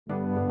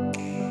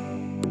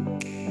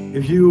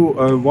If you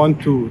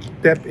want to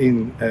tap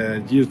in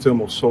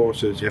geothermal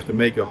sources, you have to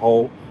make a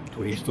hole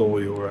to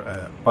install your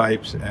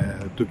pipes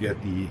to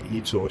get the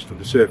heat source to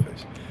the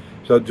surface.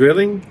 So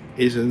drilling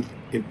is an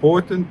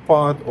important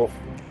part of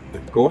the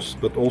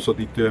cost, but also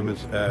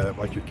determines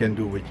what you can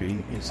do with your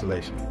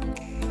installation.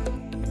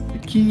 The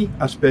key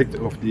aspect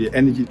of the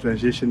energy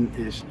transition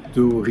is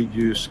to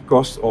reduce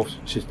cost of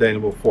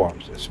sustainable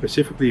forms,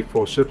 specifically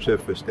for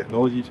subsurface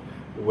technologies,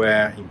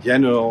 where in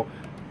general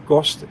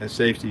cost and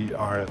safety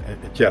are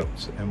a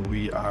challenge, and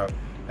we are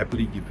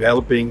happily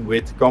developing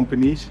with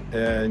companies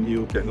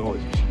new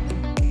technologies.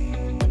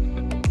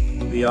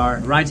 We are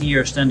right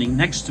here standing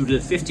next to the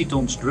 50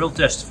 tons drill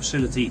test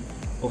facility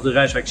of the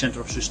Rijswijk Center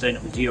of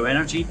Sustainable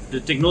Geoenergy.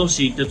 The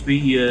technology that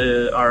we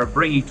are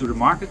bringing to the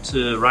market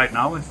right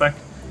now, in fact,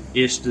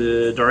 is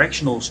the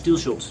directional steel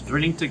shot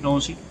drilling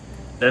technology.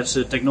 That's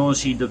a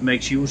technology that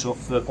makes use of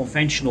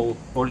conventional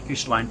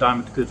polycrystalline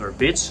diamond cutter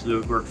bits. They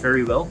work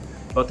very well,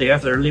 but they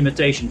have their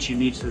limitations. You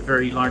need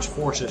very large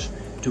forces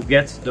to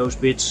get those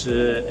bits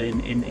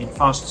in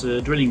fast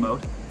drilling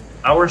mode.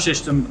 Our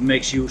system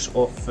makes use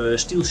of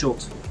steel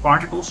shot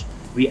particles.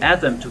 We add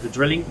them to the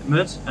drilling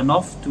mud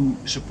enough to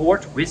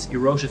support with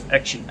erosive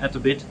action at the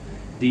bit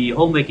the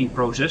hole-making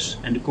process,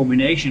 and the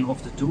combination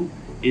of the two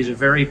is a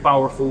very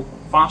powerful,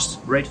 fast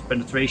rate of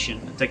penetration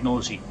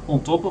technology.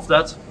 On top of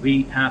that,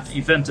 we have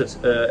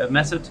invented a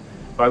method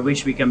by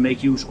which we can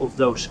make use of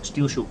those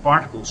steel shot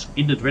particles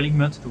in the drilling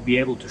mud to be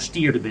able to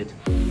steer the bit.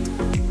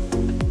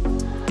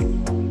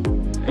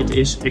 It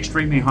is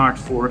extremely hard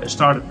for a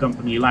startup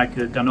company like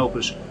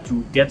Canopus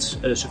to get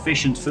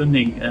sufficient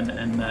funding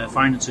and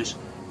finances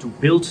to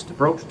build the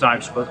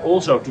prototypes, but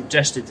also to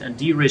test it and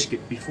de-risk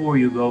it before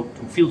you go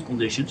to field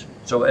conditions.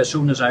 So as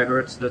soon as I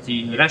heard that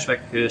the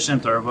Rijswijk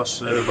Center was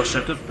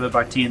set up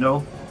by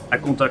TNO, I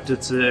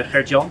contacted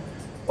Gert-Jan.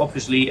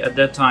 Obviously at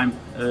that time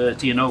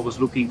TNO was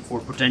looking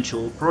for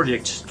potential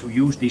projects to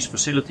use these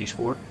facilities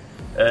for,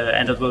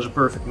 and that was a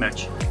perfect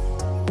match.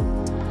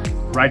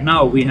 Right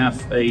now we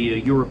have a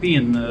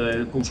European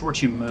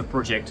consortium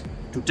project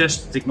to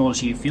test the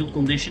technology in field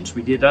conditions.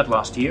 We did that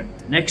last year.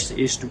 Next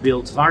is to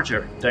build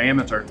larger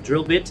diameter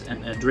drill bit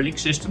and a drilling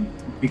system.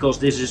 Because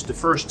this is the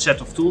first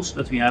set of tools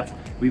that we have,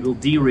 we will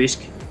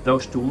de-risk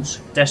those tools,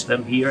 test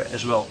them here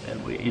as well,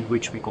 in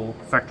which we call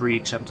factory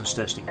acceptance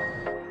testing.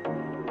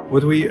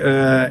 What we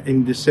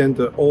in the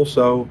center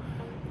also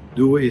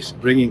do is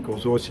bringing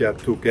consortia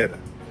together,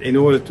 in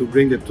order to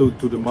bring the two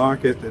to the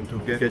market and to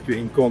get you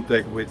in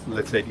contact with,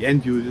 let's say, the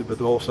end user,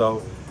 but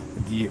also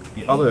the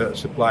other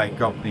supplying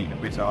companies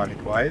which are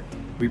required.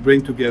 We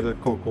bring together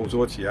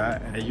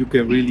consortia, and you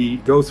can really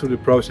go through the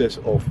process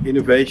of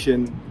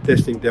innovation,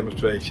 testing,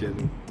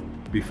 demonstration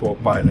before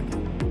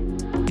piloting.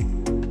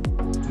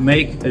 To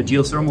make a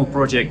geothermal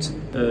project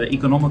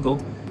economical,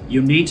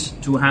 you need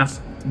to have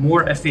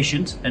more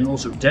efficient and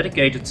also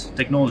dedicated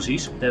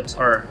technologies that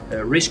are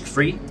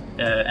risk-free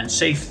and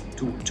safe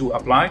to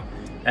apply,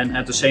 and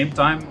at the same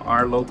time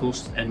are low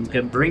cost and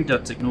can bring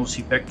that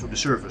technology back to the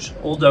surface.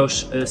 All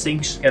those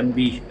things can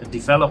be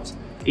developed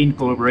in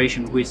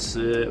collaboration with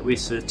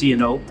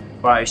TNO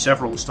by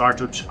several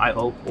startups, I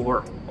hope,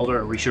 or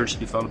other research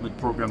development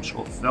programs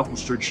of well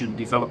construction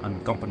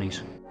development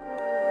companies.